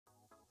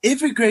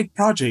Every great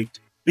project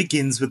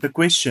begins with a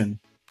question.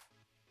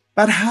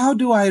 But how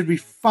do I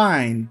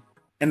refine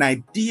an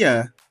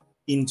idea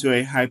into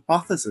a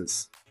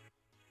hypothesis?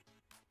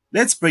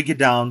 Let's break it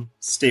down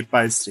step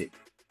by step.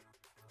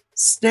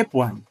 Step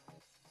 1.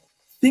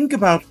 Think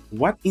about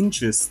what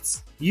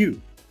interests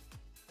you.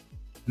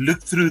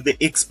 Look through the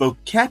Expo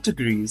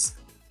categories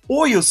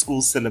or your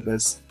school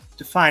syllabus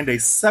to find a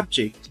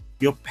subject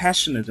you're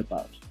passionate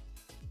about.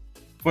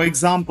 For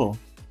example,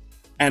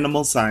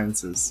 animal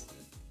sciences.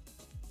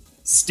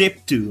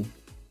 Step 2.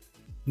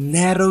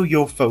 Narrow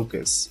your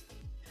focus.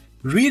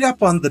 Read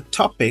up on the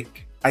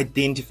topic,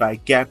 identify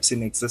gaps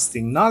in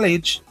existing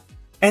knowledge,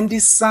 and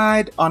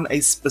decide on a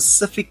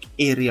specific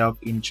area of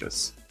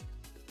interest.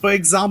 For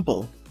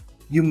example,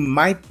 you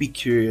might be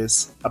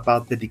curious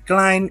about the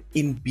decline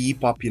in bee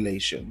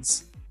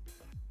populations.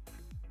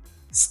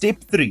 Step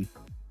 3.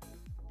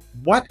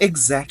 What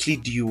exactly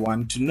do you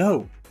want to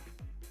know?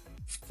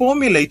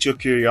 Formulate your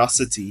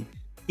curiosity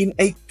in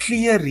a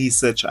clear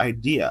research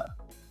idea.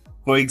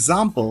 For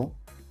example,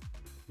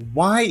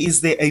 why is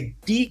there a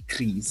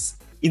decrease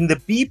in the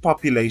bee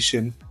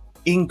population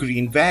in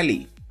Green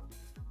Valley?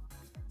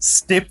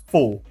 Step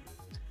 4.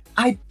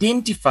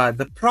 Identify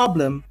the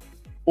problem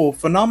or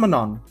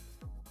phenomenon.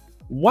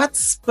 What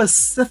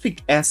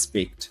specific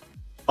aspect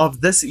of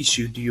this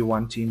issue do you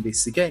want to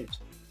investigate?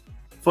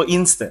 For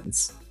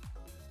instance,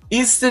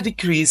 is the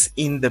decrease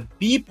in the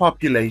bee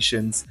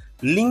populations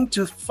linked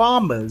to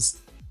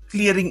farmers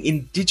clearing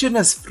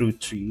indigenous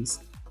fruit trees,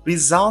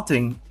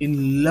 resulting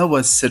in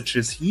lower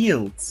citrus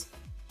yields?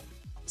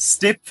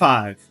 Step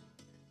 5.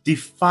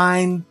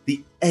 Define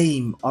the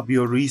aim of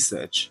your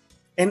research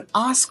and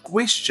ask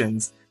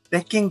questions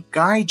that can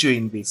guide your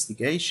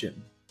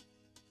investigation.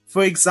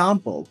 For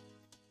example,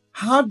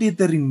 how did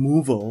the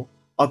removal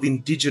of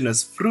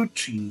indigenous fruit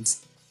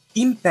trees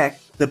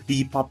impact the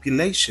bee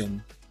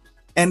population,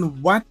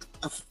 and what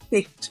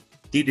effect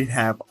did it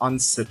have on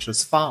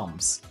citrus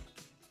farms?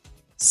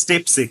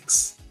 Step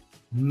 6.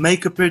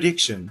 Make a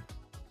prediction.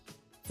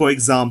 For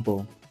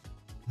example,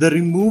 the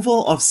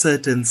removal of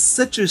certain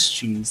citrus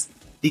trees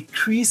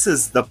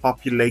decreases the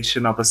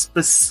population of a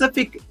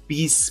specific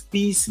bee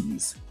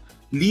species,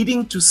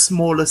 leading to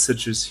smaller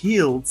citrus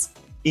yields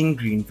in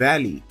Green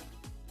Valley.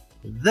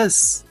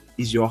 This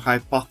is your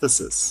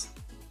hypothesis.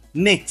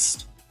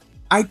 Next,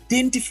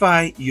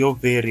 identify your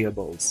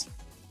variables.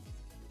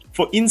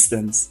 For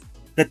instance,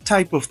 the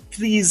type of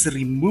trees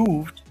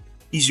removed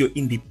is your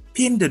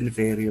independent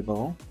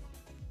variable.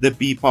 The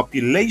bee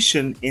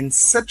population and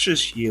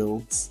citrus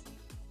yields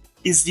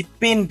is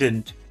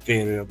dependent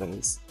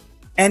variables.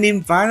 And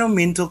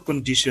environmental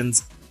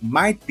conditions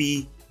might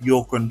be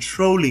your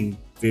controlling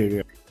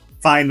variable.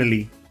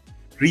 Finally,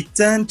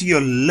 return to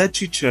your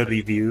literature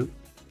review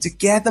to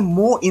gather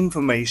more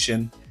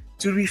information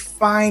to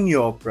refine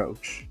your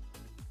approach.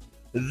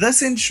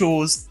 This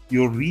ensures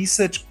your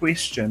research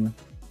question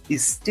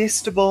is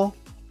testable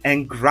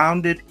and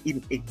grounded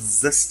in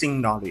existing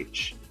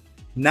knowledge.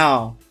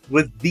 Now,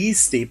 with these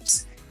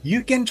steps,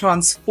 you can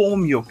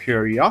transform your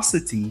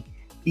curiosity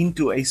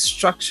into a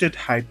structured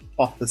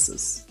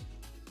hypothesis.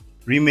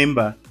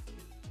 Remember,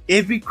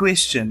 every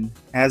question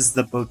has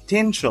the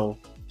potential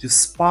to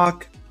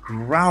spark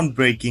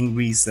groundbreaking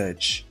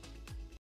research.